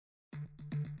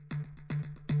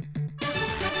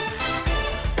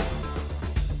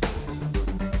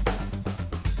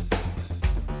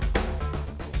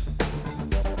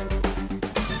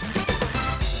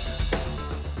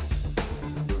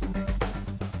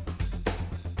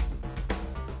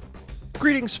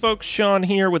Greetings, folks. Sean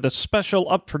here with a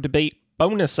special Up for Debate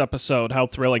bonus episode. How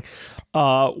thrilling.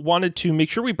 Wanted to make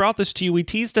sure we brought this to you. We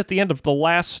teased at the end of the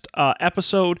last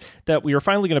episode that we were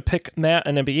finally going to pick Matt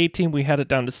an NBA team. We had it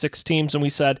down to 6 teams, and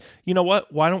we said, you know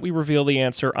what? Why don't we reveal the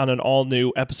answer on an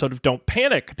all-new episode of Don't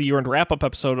Panic, the year-end wrap-up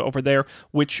episode over there,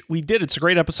 which we did. It's a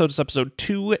great episode. It's episode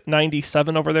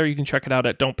 297 over there. You can check it out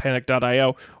at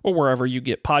don'tpanic.io or wherever you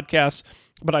get podcasts.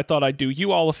 But I thought I'd do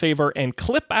you all a favor and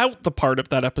clip out the part of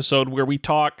that episode where we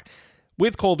talk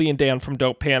with Colby and Dan from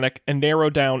Don't Panic and narrow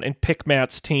down and pick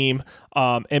Matt's team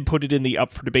and put it in the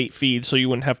Up for Debate feed so you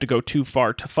wouldn't have to go too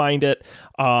far to find it.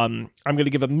 I'm going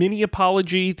to give a mini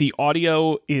apology. The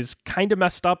audio is kind of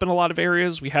messed up in a lot of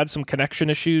areas. We had some connection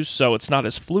issues, so it's not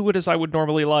as fluid as I would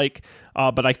normally like,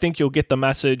 but I think you'll get the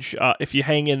message if you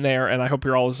hang in there, and I hope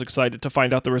you're all as excited to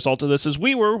find out the result of this as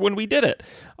we were when we did it.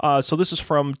 So this is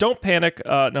from Don't Panic,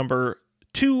 number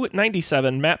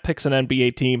 297. Matt picks an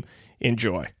NBA team.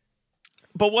 Enjoy.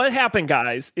 But what happened,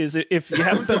 guys, is if you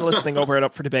haven't been listening over at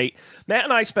Up for Debate, Matt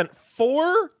and I spent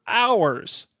 4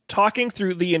 hours talking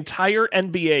through the entire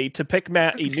NBA to pick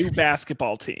Matt a new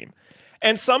basketball team.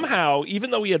 And somehow,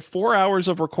 even though we had 4 hours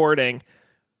of recording,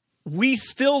 we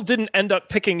still didn't end up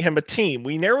picking him a team.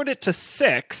 We narrowed it to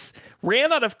 6,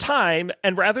 ran out of time,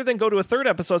 and rather than go to a third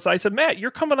episode, so I said, Matt,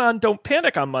 you're coming on Don't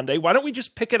Panic on Monday. Why don't we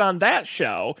just pick it on that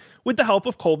show with the help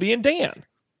of Colby and Dan?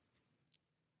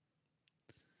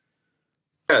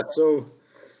 Yeah, so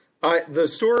the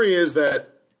story is that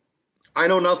I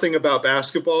know nothing about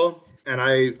basketball, and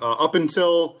I up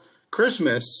until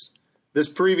Christmas, this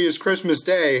previous Christmas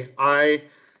day, I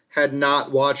had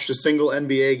not watched a single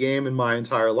NBA game in my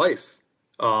entire life.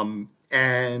 And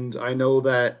I know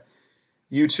that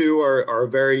you two you're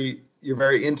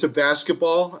very into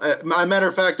basketball. Matter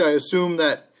of fact, I assume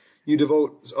that you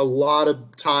devote a lot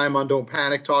of time on Don't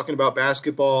Panic talking about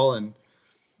basketball and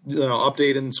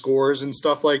updating scores and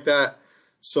stuff like that.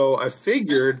 So I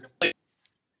figured,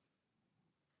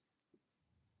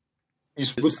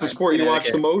 what's the sport you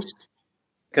watch the most?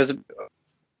 Because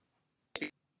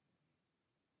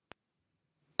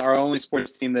our only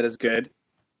sports team that is good,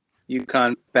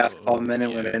 UConn basketball, men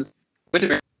and women's.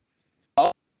 And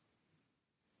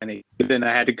then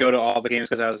I had to go to all the games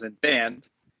because I was in band,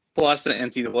 plus the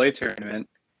NCAA tournament.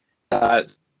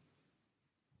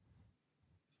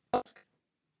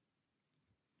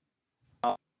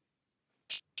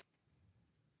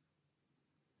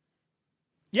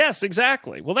 Yes,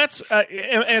 exactly. Well, that's and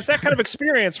it's that kind of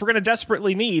experience we're going to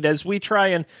desperately need as we try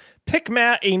and pick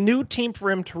Matt a new team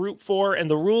for him to root for. And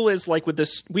the rule is, like with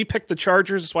this, we picked the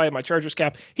Chargers. That's why I have my Chargers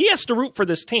cap. He has to root for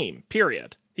this team,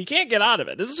 period. He can't get out of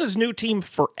it. This is his new team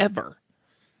forever.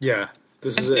 Yeah,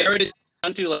 this is it. Already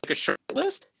down to like a short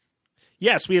list?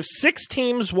 Yes, we have 6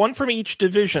 teams, 1 from each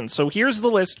division. So here's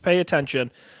the list. Pay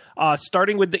attention.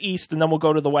 Starting with the East, and then we'll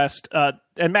go to the West.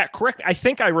 And Matt, I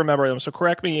think I remember them, so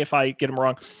correct me if I get them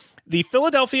wrong. The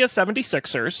Philadelphia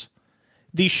 76ers,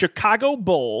 the Chicago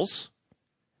Bulls,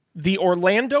 the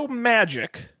Orlando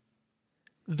Magic,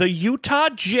 the Utah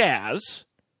Jazz,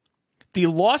 the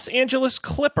Los Angeles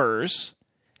Clippers,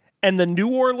 and the New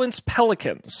Orleans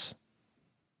Pelicans.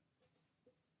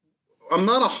 I'm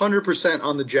not 100%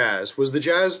 on the Jazz. Was the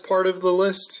Jazz part of the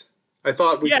list? I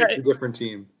thought we picked a different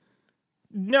team.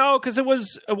 No, because it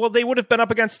was, they would have been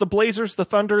up against the Blazers, the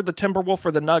Thunder, the Timberwolves,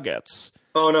 or the Nuggets.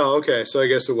 Oh, no, okay. So I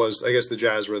guess the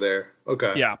Jazz were there.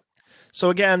 Okay. Yeah. So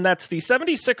again, that's the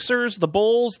 76ers, the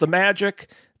Bulls, the Magic,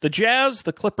 the Jazz,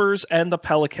 the Clippers, and the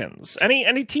Pelicans.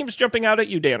 Any teams jumping out at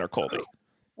you, Dan or Colby?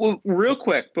 Well, real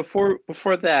quick, before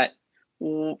that,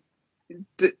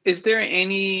 is there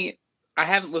any... I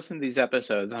haven't listened to these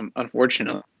episodes,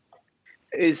 unfortunately.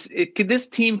 This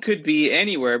team could be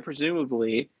anywhere,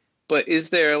 presumably... But is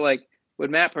there,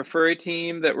 would Matt prefer a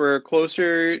team that were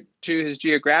closer to his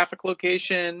geographic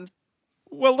location?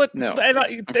 Well, no.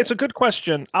 It's a good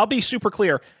question. I'll be super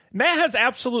clear. Matt has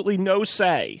absolutely no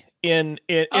say in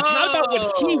it. It's not about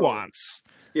what he wants.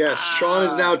 Yes, Sean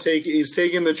is now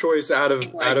taking the choice out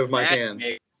of my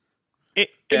hands. It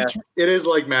is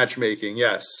like matchmaking,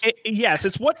 yes. Yes,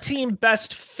 it's what team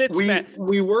best fits Matt.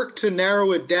 We work to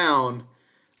narrow it down.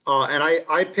 And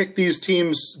I picked these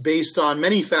teams based on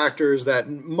many factors that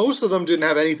most of them didn't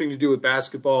have anything to do with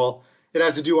basketball. It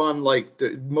had to do on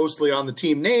mostly on the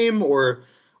team name or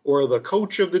the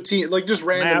coach of the team, just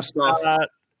random stuff.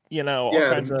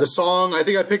 The song. I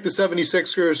think I picked the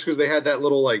 76ers because they had that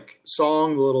little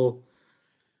song, the little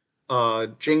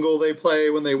jingle they play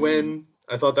when they win.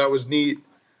 I thought that was neat.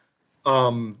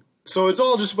 So it's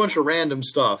all just a bunch of random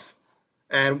stuff,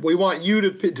 and we want you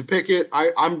to pick it.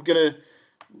 I'm gonna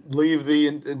leave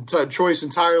the choice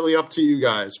entirely up to you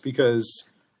guys because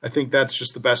I think that's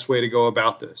just the best way to go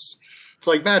about this. It's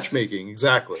like matchmaking,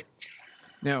 exactly.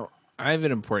 Now, I have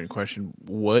an important question.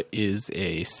 What is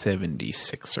a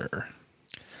 76er?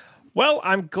 Well,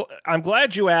 I'm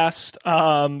glad you asked.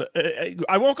 I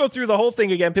won't go through the whole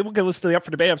thing again. People can listen to the Up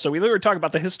for Debate episode. We literally talk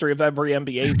about the history of every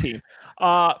NBA team.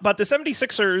 But the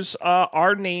 76ers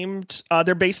are named,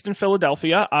 they're based in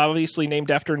Philadelphia, obviously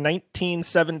named after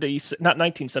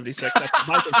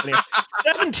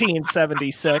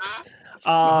 1776,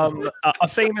 a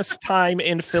famous time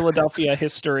in Philadelphia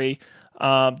history.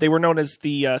 They were known as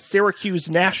the Syracuse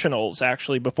Nationals,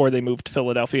 actually, before they moved to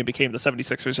Philadelphia and became the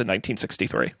 76ers in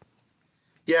 1963.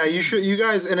 Yeah, you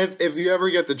guys, and if you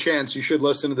ever get the chance, you should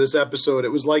listen to this episode. It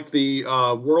was like the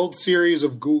World Series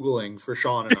of Googling for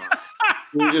Sean and I.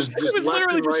 We just it was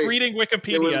literally just reading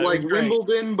Wikipedia. It was like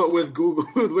Wimbledon, but with Google,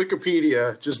 with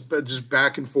Wikipedia, just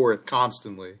back and forth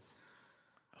constantly.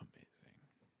 Amazing.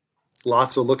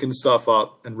 Lots of looking stuff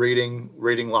up and reading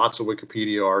lots of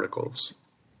Wikipedia articles.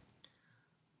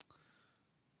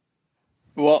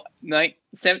 Well,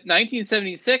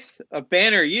 1976, a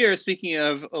banner year. Speaking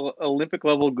of Olympic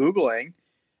level Googling,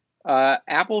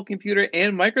 Apple Computer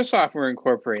and Microsoft were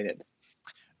incorporated.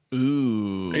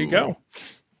 Ooh, there you go.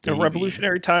 A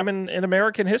revolutionary time in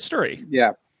American history.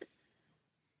 Yeah.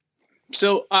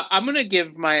 So I'm going to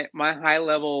give my high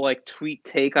level tweet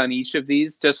take on each of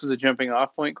these just as a jumping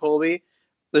off point, Colby.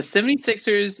 The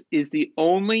 76ers is the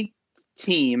only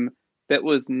team that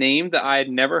was named that I had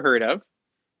never heard of.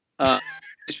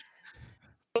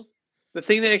 The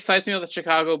thing that excites me about the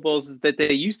Chicago Bulls is that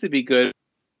they used to be good.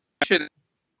 I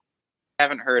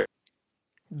haven't heard.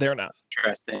 They're not.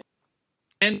 Interesting.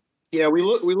 And yeah, we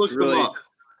looked really them up.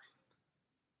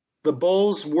 The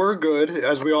Bulls were good,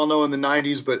 as we all know, in the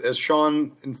 90s, but as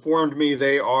Sean informed me,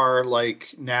 they are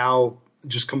now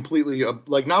just completely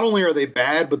not only are they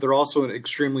bad, but they're also an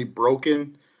extremely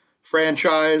broken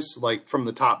franchise, from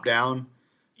the top down.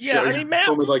 Yeah, I mean, Matt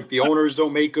told me the owners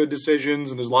don't make good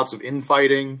decisions, and there's lots of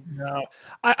infighting. No,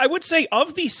 I would say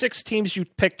of these 6 teams you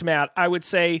picked, Matt, I would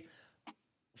say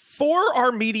 4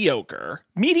 are mediocre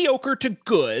to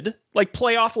good,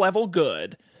 playoff level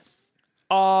good.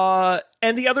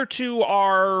 And the other 2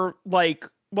 are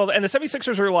and the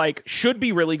 76ers are should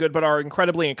be really good, but are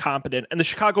incredibly incompetent. And the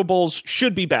Chicago Bulls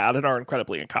should be bad and are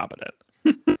incredibly incompetent.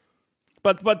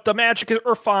 But the Magic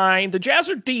are fine. The Jazz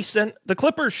are decent. The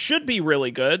Clippers should be really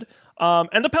good.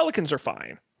 And the Pelicans are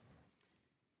fine.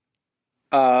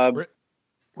 Where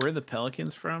are the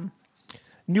Pelicans from?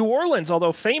 New Orleans,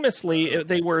 although famously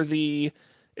it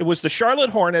was the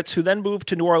Charlotte Hornets, who then moved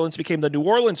to New Orleans, became the New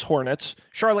Orleans Hornets.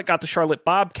 Charlotte got the Charlotte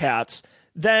Bobcats.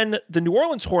 Then the New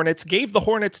Orleans Hornets gave the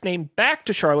Hornets name back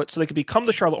to Charlotte so they could become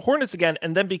the Charlotte Hornets again,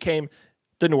 and then became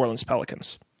the New Orleans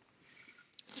Pelicans.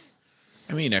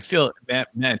 I mean, I feel,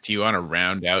 Matt, do you want to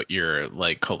round out your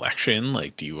collection?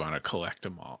 Do you want to collect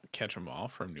them all, catch them all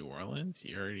from New Orleans?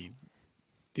 You already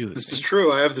do this. This is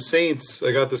true. I have the Saints.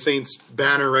 I got the Saints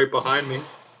banner right behind me.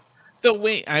 So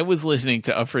wait, I was listening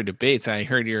to Up for Debates. I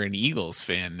heard you're an Eagles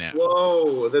fan now.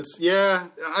 Whoa, I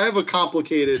have it's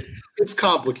complicated. I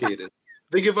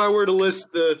think if I were to list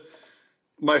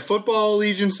my football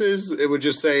allegiances, it would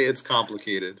just say it's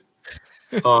complicated.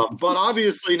 But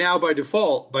obviously now by de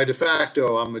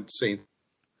facto, I'm a Saints.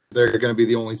 They're going to be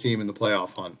the only team in the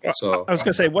playoff hunt. So I was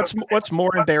going to say, what's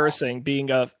more embarrassing, being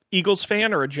a Eagles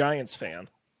fan or a Giants fan?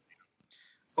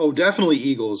 Oh, definitely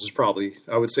Eagles is probably,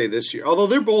 I would say, this year. Although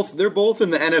they're both in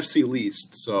the NFC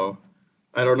least, so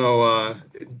I don't know.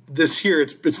 This year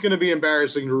it's going to be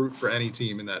embarrassing to root for any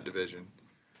team in that division.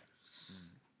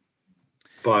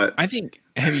 But I think,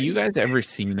 have you guys ever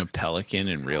seen a pelican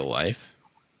in real life?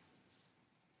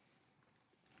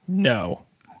 No.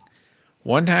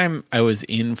 One time I was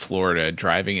in Florida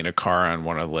driving in a car on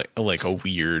one of a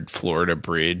weird Florida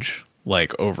bridge,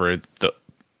 over the,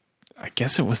 I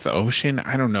guess it was the ocean.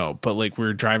 I don't know. But we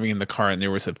were driving in the car and there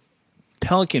was a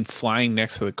pelican flying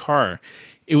next to the car.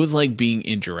 It was like being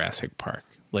in Jurassic Park.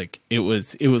 It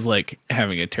was like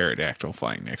having a pterodactyl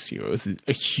flying next to you. It was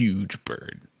a huge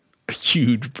bird. A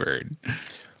huge bird.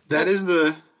 That is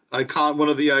one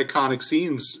of the iconic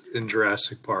scenes in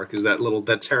Jurassic Park is that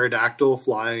pterodactyl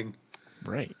flying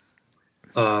right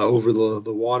over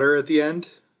the water at the end.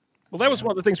 Well, that was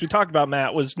one of the things we talked about,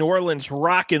 Matt, was New Orleans'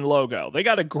 rockin' logo. They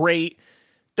got a great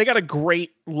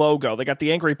logo. They got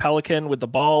the angry pelican with the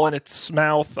ball in its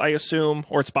mouth, I assume,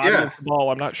 or its body in the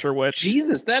ball. I'm not sure which.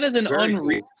 Jesus, that is an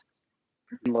unreal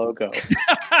logo.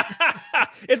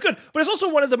 It's good, but it's also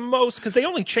one of the most, because they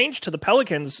only changed to the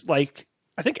Pelicans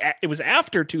I think it was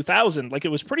after 2000. It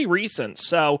was pretty recent.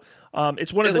 So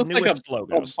it's one of the newest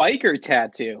logos. A biker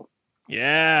tattoo.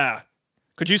 Yeah.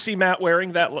 Could you see Matt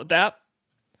wearing that?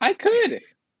 I could.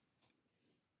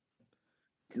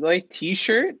 Like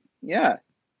t-shirt? Yeah.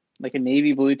 Like a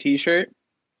navy blue t-shirt.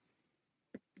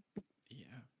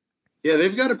 Yeah,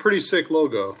 they've got a pretty sick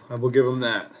logo. I will give them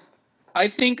that. I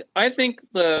think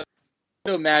the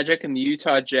Orlando Magic and the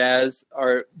Utah Jazz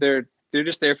they're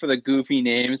just there for the goofy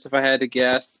names, if I had to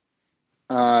guess.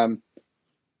 Yeah,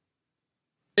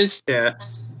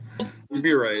 you'd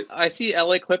be right. I see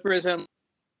LA Clippers and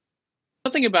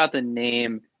something about the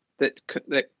name that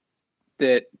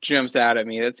jumps out at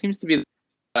me. That seems to be,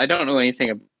 I don't know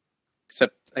anything about,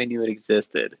 except I knew it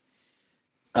existed.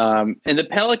 And the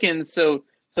Pelicans. So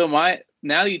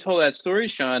now you told that story,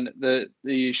 Sean.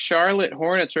 The Charlotte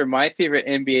Hornets are my favorite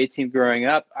NBA team growing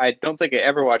up. I don't think I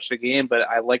ever watched a game, but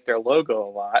I like their logo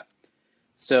a lot.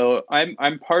 So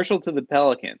I'm partial to the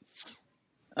Pelicans.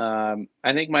 I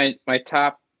think my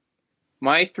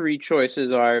three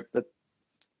choices are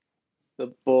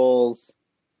the Bulls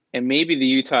and maybe the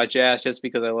Utah Jazz, just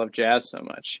because I love jazz so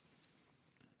much.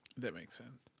 That makes sense.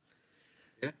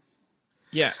 Yeah.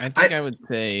 Yeah, I think I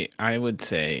would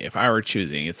say if I were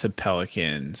choosing, it's the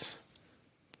Pelicans,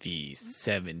 the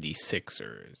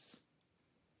 76ers,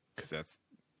 because that's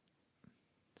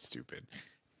stupid,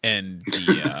 and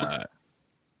the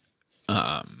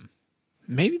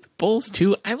maybe the Bulls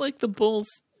too. I like the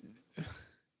Bulls.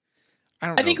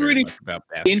 I think really about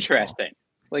basketball. Interesting.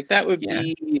 Like that would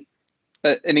be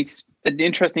an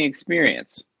interesting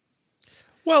experience.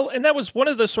 Well, and that was one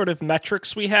of the sort of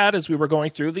metrics we had as we were going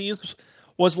through these,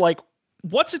 was like,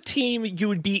 what's a team you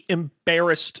would be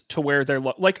embarrassed to wear their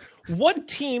like, what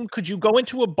team could you go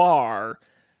into a bar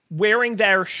wearing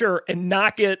their shirt and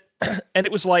not get, and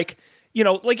it was like, you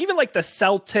know, like even like the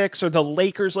Celtics or the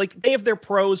Lakers, like they have their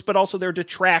pros, but also their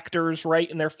detractors,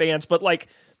 right? And their fans, but like,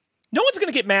 no one's going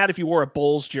to get mad if you wore a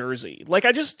Bulls jersey. Like,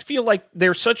 I just feel like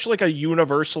they're such like a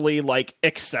universally like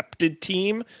accepted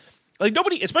team. Like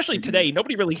nobody, especially today,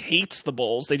 nobody really hates the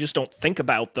Bulls. They just don't think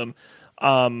about them.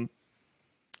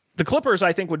 The Clippers,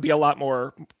 I think, would be a lot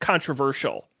more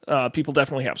controversial. People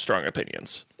definitely have strong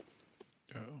opinions.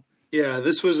 Yeah,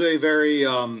 this was a very,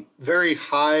 very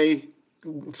high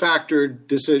factored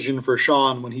decision for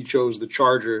Sean when he chose the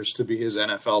Chargers to be his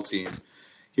NFL team.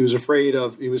 He was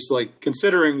like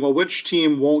considering, well, which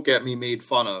team won't get me made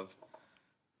fun of?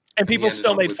 And people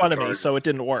still made fun of me, so it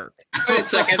didn't work. Wait a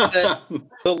second.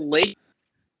 The late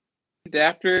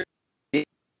after.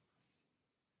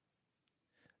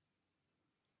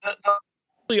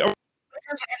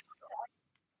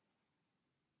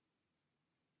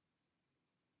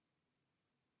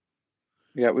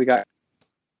 Yeah, we got.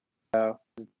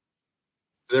 Is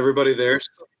everybody there?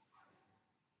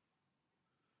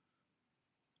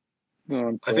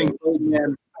 I think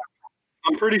Boltman.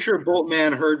 I'm pretty sure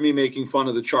Boltman heard me making fun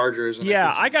of the Chargers. And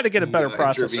yeah, I got to get a better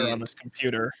processor on this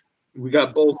computer. We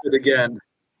got bolted again.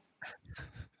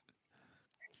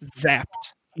 He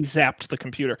zapped the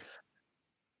computer.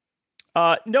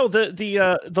 No,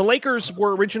 the Lakers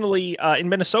were originally in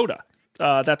Minnesota.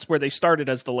 That's where they started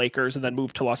as the Lakers and then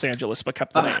moved to Los Angeles, but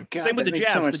kept the name. God, same with the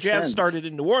Jazz. The Jazz started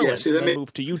in New Orleans and then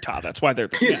moved to Utah. That's why they're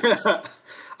the Jazz. Yeah,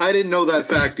 I didn't know that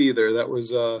fact either. That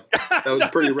was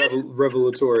pretty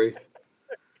revelatory.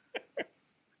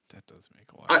 That does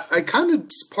make a lot of sense.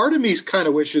 Part of me kind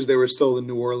of wishes they were still the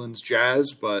New Orleans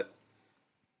Jazz, but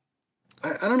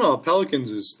I don't know.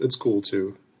 Pelicans it's cool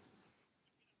too.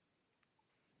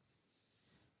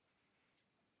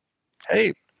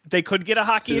 Hey, they could get a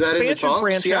hockey expansion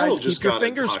franchise. Keep your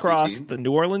fingers crossed. Team. The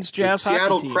New Orleans Jazz hockey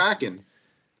Seattle team. Kraken.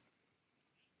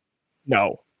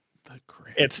 No,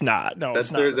 it's not. No,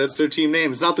 that's their team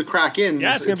name. It's not the Kraken.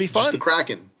 Yeah, it's gonna be fun. Just the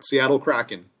Kraken. Seattle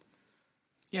Kraken.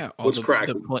 Yeah,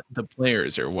 the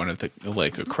players are one of the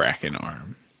like a Kraken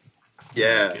arm.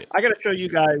 Yeah, I got to show you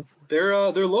guys. Their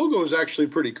logo is actually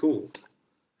pretty cool.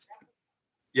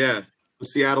 Yeah, the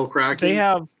Seattle Kraken. They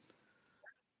have.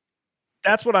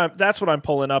 That's what I'm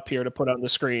pulling up here to put on the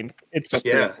screen.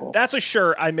 Cool. That's a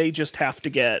shirt I may just have to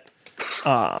get.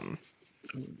 Nice.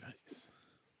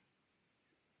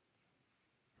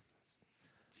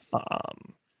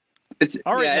 It's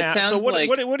all right. Yeah, it sounds so like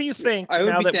what do you think? I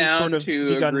would now be that down sort of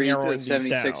to agree to the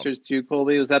 76ers too,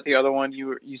 Colby. Was that the other one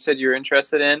you said you were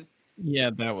interested in?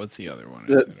 Yeah, that was the other one.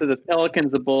 So the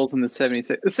Pelicans, the Bulls, and the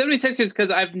 76ers. The 76ers,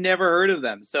 because I've never heard of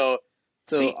them. So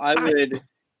I would.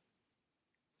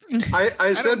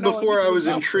 I said before I was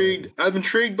intrigued. I'm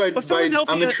intrigued by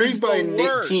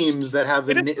teams that have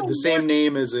the same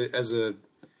name as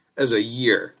a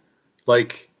year.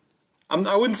 Like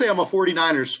I wouldn't say I'm a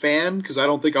 49ers fan because I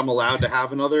don't think I'm allowed to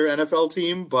have another NFL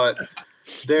team, but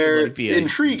they're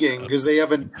intriguing because they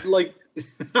haven't like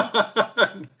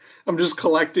I'm just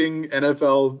collecting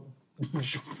NFL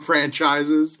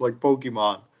franchises like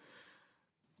Pokemon.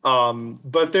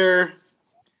 But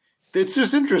it's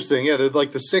just interesting. Yeah, they're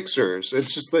like the Sixers.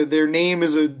 It's just that their name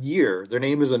is a year. Their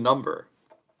name is a number.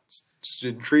 It's just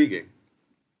intriguing.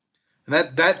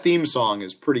 And that theme song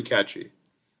is pretty catchy.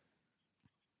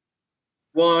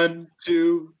 1,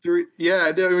 2, 3.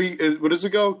 Yeah, what does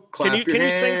it go? Clap Can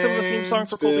you sing some of the theme song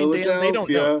for Colby and Dan? They don't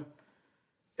know.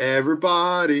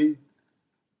 Everybody,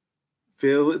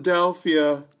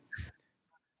 Philadelphia.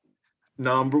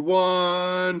 Number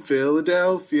 1,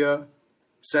 Philadelphia.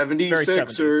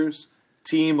 76ers,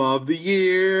 team of the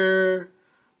year.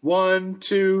 1,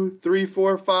 2, 3,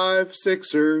 4, 5,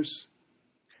 Sixers.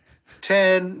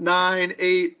 10, 9,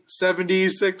 8,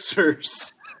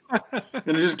 76ers. And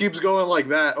it just keeps going like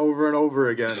that over and over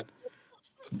again.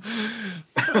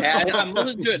 Yeah, I'm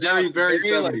listening to it now. Very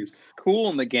 70s. Like, Cool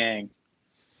in the Gang.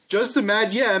 Just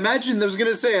imagine, imagine. I was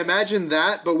gonna say, imagine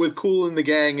that, but with Cool in the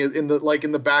Gang in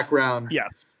the background. Yes,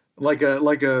 like a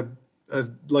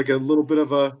little bit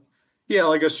of a,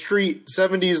 like a street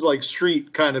 70s like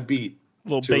street kind of beat.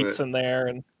 Little bass in there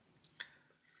and.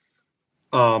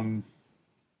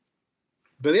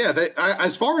 But yeah,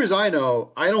 as far as I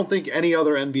know, I don't think any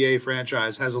other NBA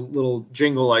franchise has a little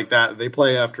jingle like that they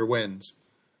play after wins.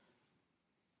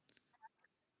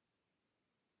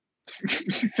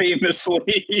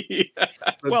 Famously.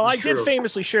 Well, I did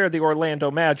famously share the Orlando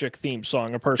Magic theme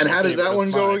song. A person. And how does that one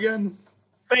go again?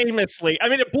 Famously. I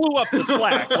mean, it blew up the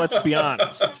Slack, let's be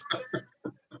honest.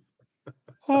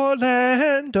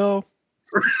 Orlando.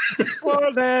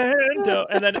 Orlando.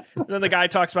 And then the guy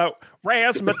talks about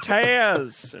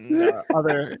Razzmatazz and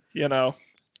other,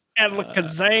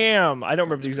 Alakazam. I don't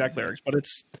remember the exact lyrics, but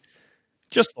it's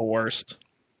just the worst.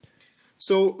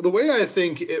 So the way I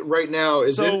think it right now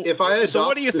is if I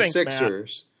adopt the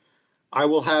Sixers, Matt? I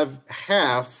will have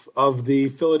half of the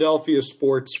Philadelphia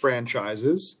sports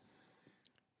franchises.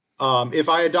 If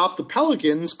I adopt the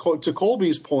Pelicans, to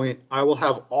Colby's point, I will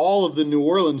have all of the New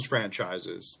Orleans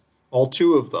franchises, all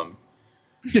 2 of them,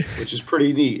 which is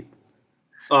pretty neat.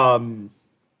 Going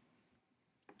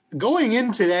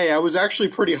in today, I was actually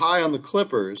pretty high on the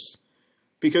Clippers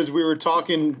because we were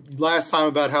talking last time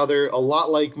about how they're a lot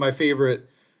like my favorite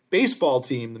baseball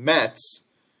team, the Mets,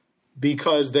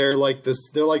 because they're like the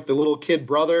little kid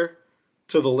brother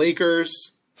to the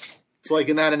Lakers. It's like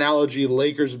in that analogy, the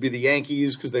Lakers would be the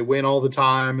Yankees because they win all the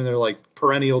time and they're like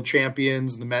perennial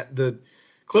champions. The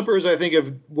Clippers, I think,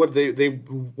 have they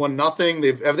won nothing.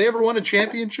 Have they ever won a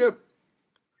championship?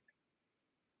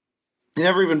 They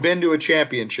never even been to a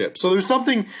championship. So there's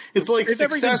something. It's like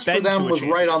success for them was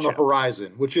right on the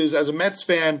horizon, which is, as a Mets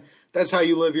fan, that's how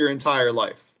you live your entire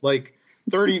life. Like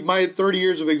 30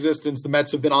 years of existence, the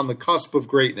Mets have been on the cusp of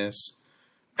greatness,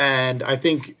 and I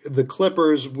think the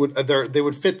Clippers would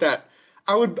fit that.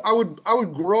 I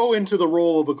would grow into the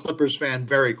role of a Clippers fan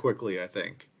very quickly, I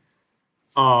think.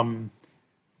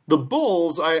 The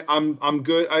Bulls, I'm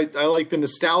good. I like the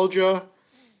nostalgia.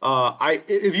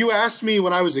 If you asked me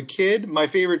when I was a kid, my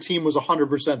favorite team was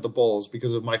 100% the Bulls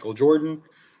because of Michael Jordan.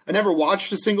 I never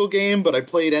watched a single game, but I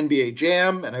played NBA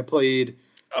Jam and I played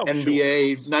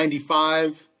NBA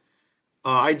 95.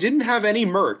 I didn't have any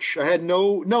merch. I had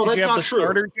no. That's not true.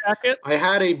 Starter jacket? I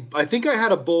think I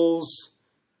had a Bulls.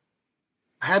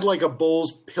 I had like a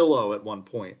Bulls pillow at one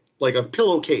point, like a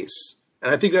pillowcase,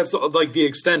 and I think that's like the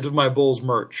extent of my Bulls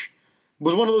merch. It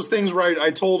was one of those things where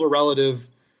I told a relative,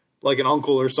 like an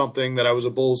uncle or something, that I was a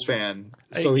Bulls fan,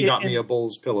 so he got me a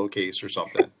Bulls pillowcase or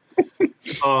something.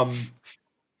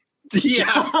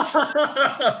 Yeah.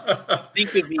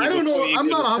 I don't know. I'm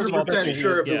not 100%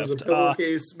 sure if it was a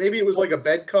pillowcase. Maybe it was like a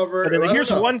bed cover. And then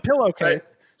here's one pillowcase.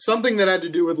 Something that had to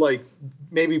do with like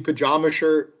maybe pajama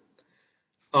shirt.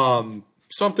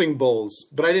 Something Bulls,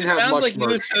 but I didn't have much merch. Sounds like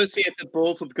you associate the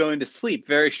Bulls with going to sleep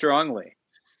very strongly.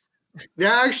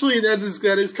 Yeah, actually, that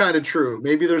is kind of true.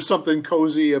 Maybe there's something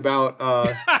cozy about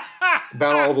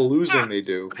all the losing they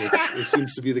do, which it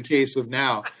seems to be the case of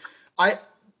now.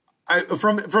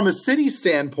 From a city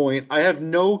standpoint, I have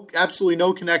absolutely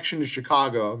no connection to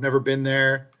Chicago. I've never been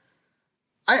there.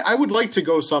 I would like to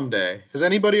go someday. Has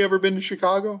anybody ever been to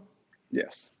Chicago?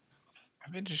 Yes.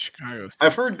 I've been to Chicago.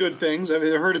 I've heard good things. I've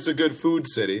heard it's a good food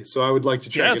city, so I would like to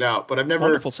check it out. But I've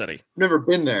wonderful city. Never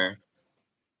been there.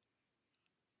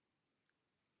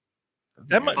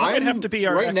 That might have to be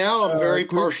our right now. I'm very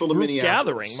partial to Minneapolis.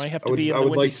 Gathering might have to be in the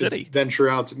Windy City. To venture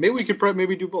out. Maybe we could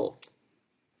do both,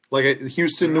 like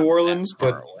Houston, New Orleans,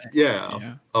 but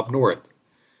up north.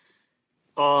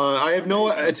 I have no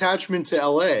attachment to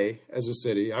LA as a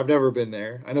city. I've never been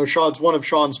there. I know it's one of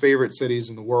Sean's favorite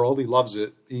cities in the world. He loves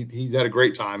it. He had a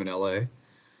great time in LA.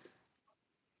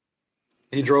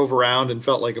 He drove around and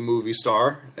felt like a movie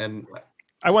star. And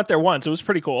I went there once. It was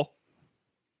pretty cool.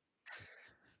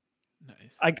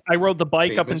 Nice. I rode the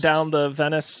bike up and Famous. down the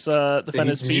Venice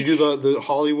Venice did beach. you do the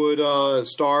Hollywood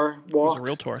Star I was walk? a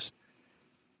real tourist.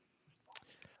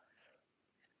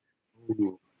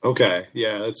 Ooh, okay,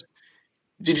 yeah. That's.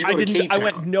 Did you go I to didn't. I K-Town?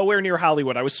 went nowhere near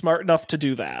Hollywood. I was smart enough to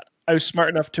do that. I was smart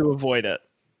enough to avoid it.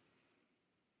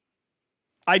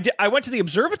 I went to the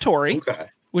observatory, Okay.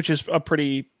 which is a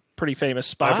pretty famous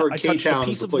spot. I've heard I touched a K-Town's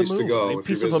piece the of the place to moon, go a if you're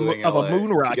piece of a visiting of a LA moon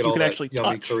to rock get you all can that actually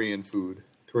yummy touch. Korean food,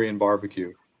 Korean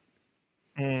barbecue.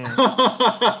 Mm.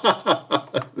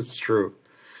 That's true.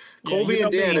 Yeah, Colby you know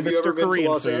and Dan, me, have you Mr. ever been Korean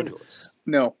to Los food. Angeles?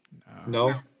 No.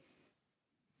 No.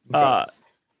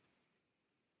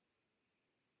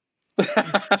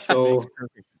 So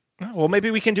Well,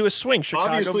 maybe we can do a swing.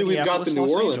 Chicago, obviously we've got the Minneapolis, New Los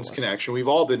Orleans Angeles. connection. We've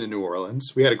all been to New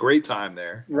Orleans. We had a great time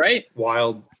there. Right.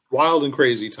 Wild and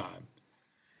crazy time.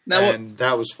 Now, And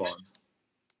that was fun.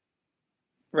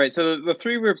 right. So the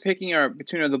three we're picking are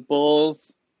between the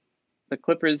Bulls, the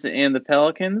Clippers, and the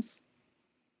Pelicans.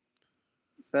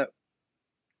 Is that?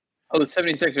 Oh, the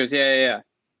 76ers. Yeah.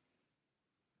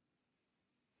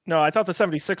 No, I thought the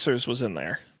 76ers was in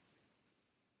there.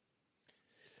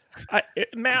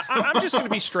 Matt, I'm just going to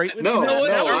be straight with No, you. no,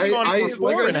 Now we've gone I- for like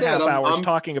four I and a said, half I'm- hours I'm-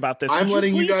 talking about this. I'm Would you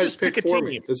letting you please guys just pick a for team?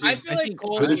 me. This I is feel like the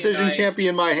Colby decision and I, can't be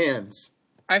in my hands.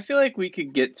 I feel like we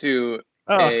could get to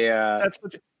Oh, a that's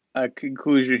what a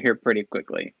conclusion here pretty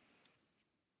quickly.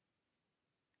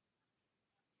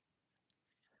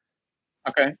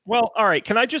 Okay. well, all right.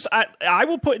 Can I just? I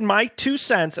will put in my 2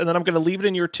 cents, and then I'm going to leave it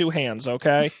in your 2 hands.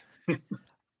 Okay.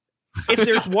 If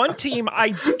there's one team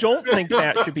I don't think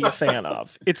Matt should be a fan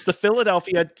of, it's the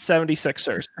Philadelphia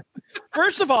 76ers.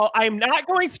 First of all, I'm not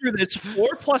going through this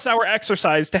 4+ hour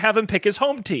exercise to have him pick his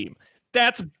home team.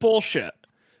 That's bullshit.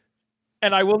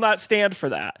 And I will not stand for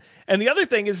that. And the other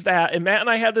thing is that, and Matt and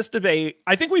I had this debate,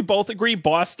 I think we both agree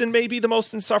Boston may be the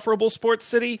most insufferable sports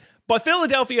city, but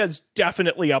Philadelphia is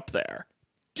definitely up there.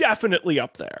 Definitely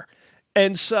up there.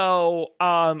 And so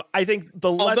I think the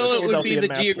less Although it would be Philadelphia the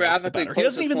Matt likes, geographically the better. He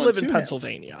doesn't closest even one live in to him.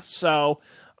 Pennsylvania. So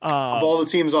Of all the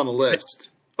teams on the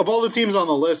list. Of all the teams on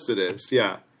the list, it is.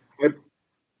 Yeah.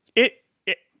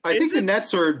 I think the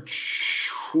Nets are.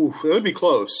 It would be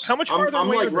close. How much I'm farther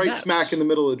away like are the right Nets? smack in the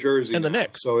middle of Jersey. And the now,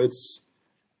 Knicks. So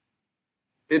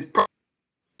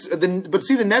but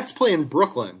see, the Nets play in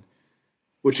Brooklyn,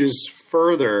 which is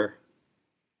further.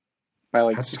 By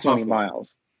like That's a 20 tough one.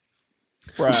 miles.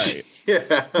 right.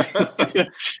 Yeah.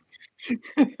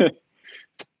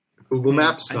 Google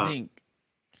Maps time.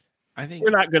 I think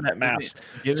We're not good at maps.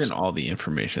 Given all the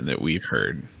information that we've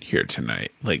heard here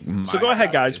tonight, like So go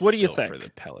ahead, guys. What do you think? for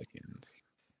the Pelicans?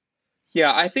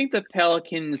 Yeah, I think the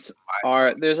Pelicans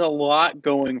there's a lot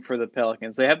going for the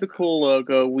Pelicans. They have the cool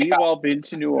logo. We've all been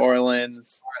to New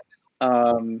Orleans.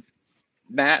 Matt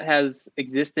has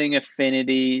existing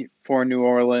affinity for New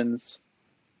Orleans.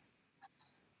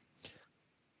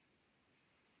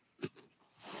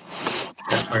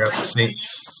 I got the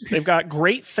Saints. They've got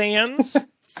great fans.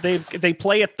 They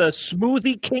play at the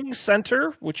Smoothie King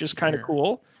Center, which is kind of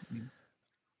cool.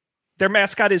 Their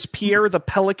mascot is Pierre the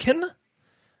Pelican.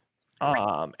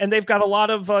 And they've got a lot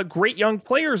of great young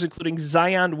players, including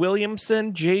Zion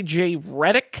Williamson, J.J.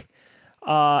 Redick,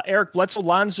 Eric Bledsoe,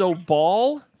 Lonzo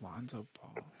Ball,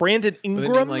 Brandon With a name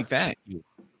Ingram, like that.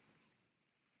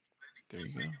 There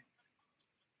you go.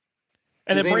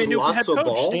 and His a brand name's new head Lonzo coach,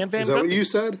 Ball? Stan Van Is that what Gundy. you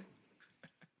said?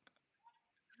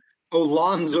 Oh,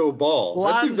 Lonzo Ball.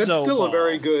 That's Lonzo still Ball. a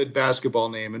very good basketball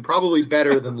name, and probably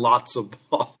better than Lots of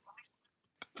Ball.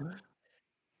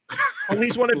 Well,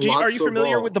 he's one of. Are you Lonzo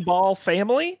familiar Ball. with the Ball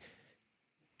family?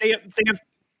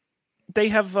 They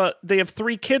have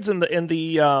 3 kids in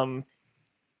the.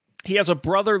 He has a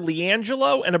brother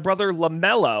LiAngelo and a brother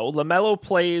LaMelo. LaMelo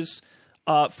plays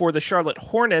for the Charlotte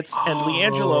Hornets, and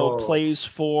LiAngelo plays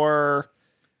for.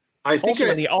 I think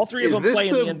Ultimately, all 3 of is them this play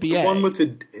in the NBA. One with the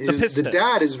Pistons.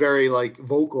 dad is very like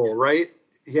vocal, right?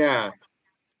 Yeah.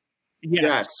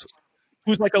 Yes.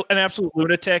 Who's like an absolute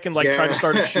lunatic and like trying to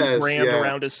start a shoe Yes, brand yeah.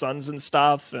 around his sons and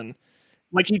stuff, and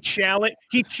like he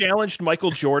challenged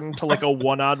Michael Jordan to like a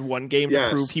 1-on-1 game to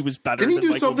Yes. prove he was better. Didn't he than do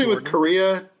Michael something Jordan. with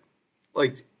Korea?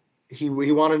 Like he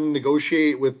wanted to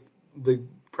negotiate with the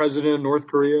president of North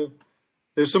Korea.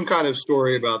 There's some kind of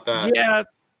story about that. Yeah,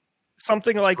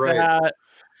 something like right. that.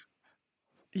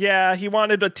 Yeah, he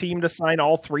wanted a team to sign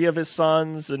all 3 of his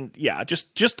sons, and yeah,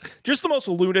 just the most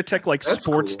lunatic like That's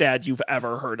sports cool. dad you've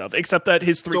ever heard of. Except that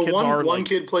his 3 So kids one are one like,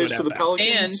 kid plays good for at the basketball.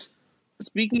 Pelicans.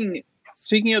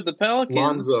 Speaking of the Pelicans,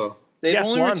 Lonzo. they've Yes,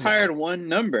 only Lonzo. retired one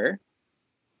number,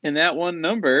 and that one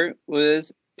number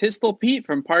was Pistol Pete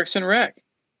from Parks and Rec,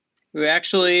 who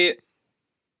actually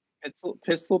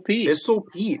Pistol Pete. Pistol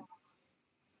Pete.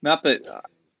 Not that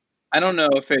I don't know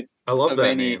if it's I love that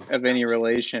any name. of any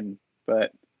relation,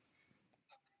 but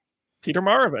Peter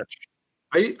Maravich.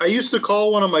 I used to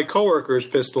call one of my coworkers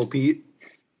Pistol Pete.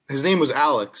 His name was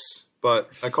Alex, but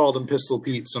I called him Pistol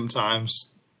Pete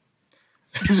sometimes.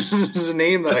 This is a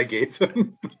name that I gave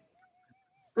him.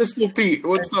 Pistol Pete,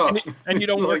 what's up? And you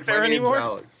don't work My there name's anymore?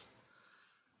 Alex.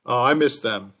 Oh, I miss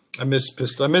them. I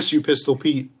miss you, Pistol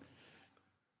Pete.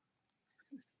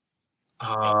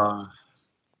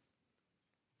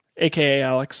 AKA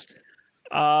Alex.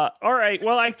 All right.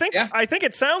 Well, I think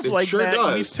it sounds It like sure that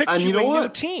does. we've picked And you know a new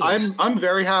what? team. I'm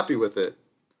very happy with it.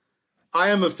 I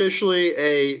am officially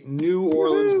a New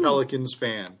Orleans Pelicans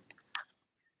fan.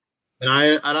 And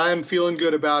I am feeling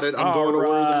good about it. I'm All going to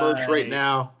order the merch right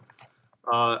now.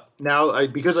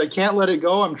 Because I can't let it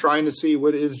go, I'm trying to see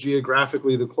what is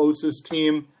geographically the closest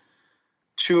team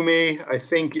to me. I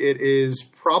think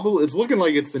it's looking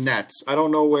like it's the Nets. I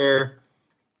don't know where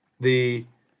the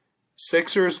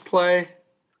Sixers play.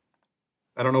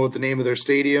 I don't know what the name of their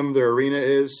stadium, their arena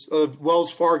is.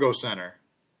 Wells Fargo Center.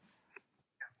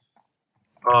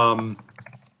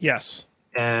 Yes.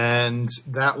 And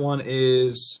that one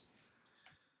is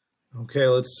okay.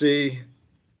 Let's see.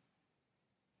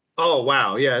 Oh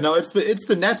wow, yeah. No, it's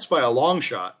the Nets by a long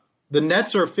shot. The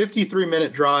Nets are a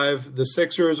 53-minute drive. The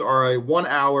Sixers are a 1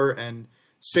 hour and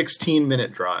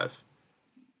 16-minute drive.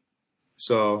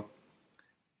 So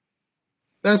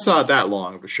that's not that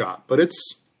long of a shot, but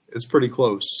it's pretty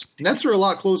close. Nets are a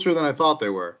lot closer than I thought they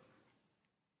were.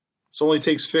 It only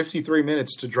takes 53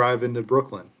 minutes to drive into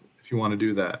Brooklyn if you want to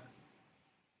do that.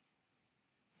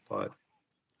 But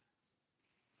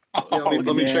yeah,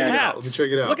 let me check it out. Let me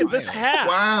check it out. Look at this hat.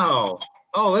 Wow.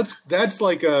 Oh, that's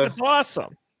like That's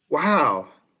awesome. wow.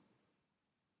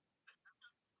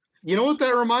 You know what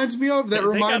that reminds me of? That They got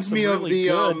reminds some me of really the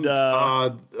good,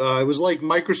 it was like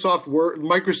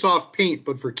Microsoft Paint,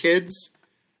 but for kids.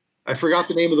 I forgot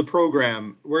the name of the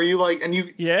program where you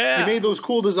you made those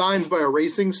cool designs by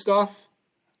erasing stuff.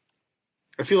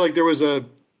 I feel like there was a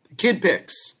Kid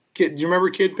Pix. Do you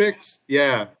remember Kid Pix?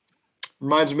 Yeah.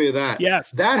 Reminds me of that. Yes.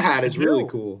 That hat is really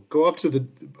cool. Go up to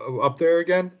up there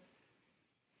again.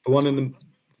 The one in the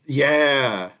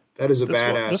that is a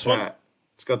badass hat.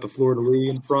 It's got the fleur-de-lis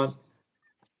in front.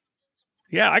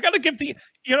 Yeah, I got to give it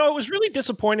was really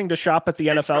disappointing to shop at the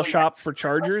NFL shop for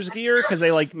Chargers gear because they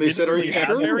said, "Are you have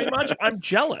sure?" very much. I'm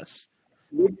jealous.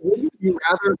 Wouldn't you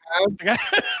rather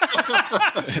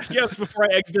have? Yes,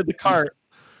 before I exited the cart.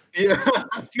 Yeah.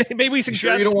 Maybe we Sure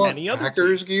suggest you don't want any other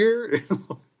Packers gear?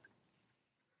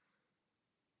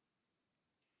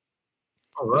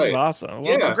 All This is right. awesome.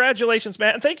 Well, congratulations,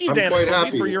 Matt. And thank you, I'm Dan, quite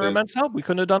happy for with your this. immense help. We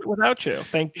couldn't have done it without you.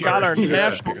 Thank God our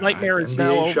national nightmare is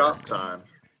now NBA over. shop time.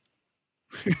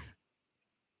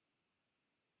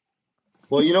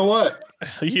 Well, you know what?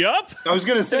 Yup. I was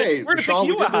going to say, We're gonna Sean, pick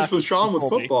we you did a this with hockey Sean with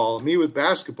Colby. football, me with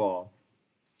basketball.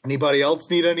 Anybody else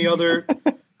need any other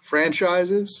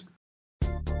franchises?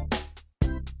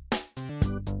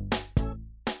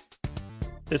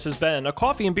 This has been a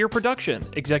Coffee and Beer production,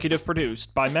 executive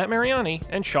produced by Matt Mariani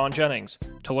and Sean Jennings.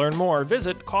 To learn more,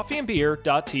 visit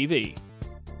coffeeandbeer.tv.